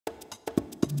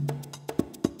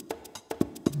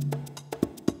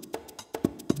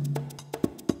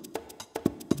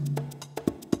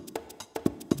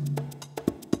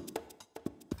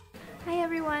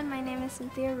everyone, my name is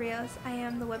Cynthia Rios. I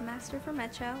am the webmaster for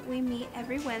M.E.Ch.A. We meet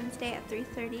every Wednesday at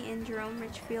 3:30 in Jerome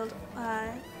Richfield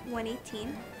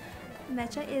 118.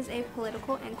 M.E.Ch.A is a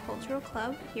political and cultural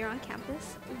club here on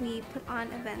campus. We put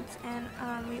on events and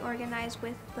we organize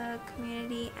with the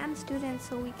community and students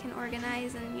so we can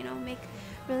organize and make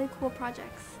really cool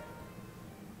projects.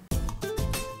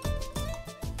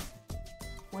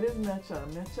 What is M.E.Ch.A?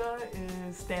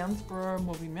 M.E.Ch.A stands for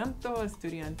Movimiento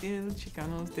Estudiantil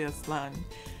Chicanos de Aztlán.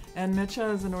 And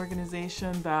M.E.Ch.A is an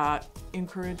organization that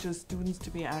encourages students to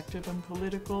be active in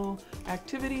political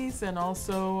activities and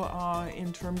also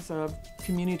in terms of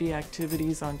community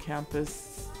activities on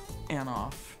campus and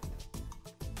off.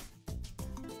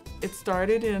 It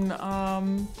started in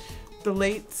the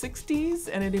late 60s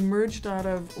and it emerged out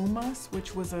of UMAS,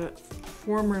 which was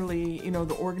formerly,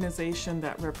 the organization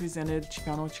that represented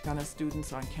Chicano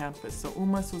students on campus. So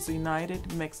UMAS was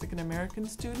United Mexican American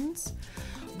Students.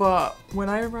 But when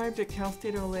I arrived at Cal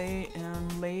State LA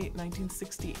in late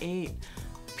 1968,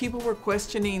 people were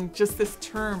questioning just this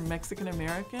term, Mexican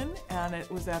American, and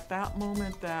it was at that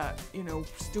moment that,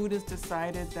 students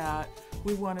decided that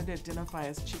we wanted to identify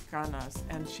as Chicanas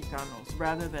and Chicanos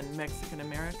rather than Mexican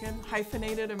American,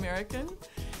 hyphenated American,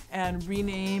 and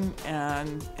rename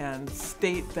and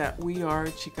state that we are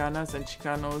Chicanas and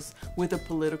Chicanos with a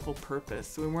political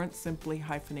purpose. We weren't simply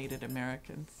hyphenated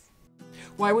Americans.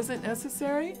 Why was it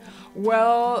necessary?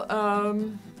 Well,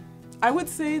 I would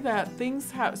say that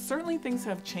certainly things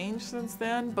have changed since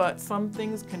then, but some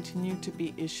things continue to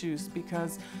be issues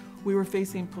because we were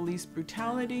facing police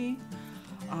brutality,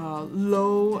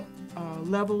 low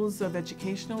levels of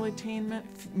educational attainment,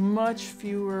 much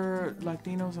fewer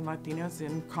Latinos and Latinas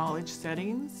in college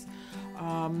settings.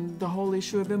 The whole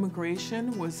issue of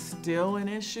immigration was still an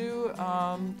issue,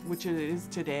 which it is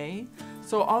today.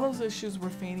 So all those issues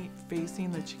were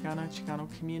facing the Chicano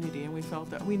community, and we felt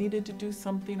that we needed to do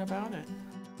something about it.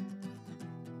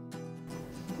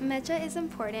 M.E.Ch.A is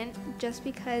important just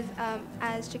because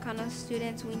as Chicano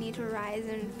students we need to rise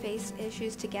and face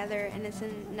issues together, and it's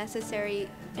necessary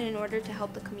in order to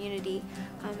help the community.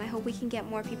 I hope we can get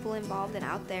more people involved and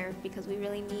out there because we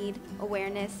really need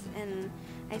awareness, and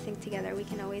I think together we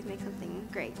can always make something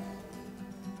great.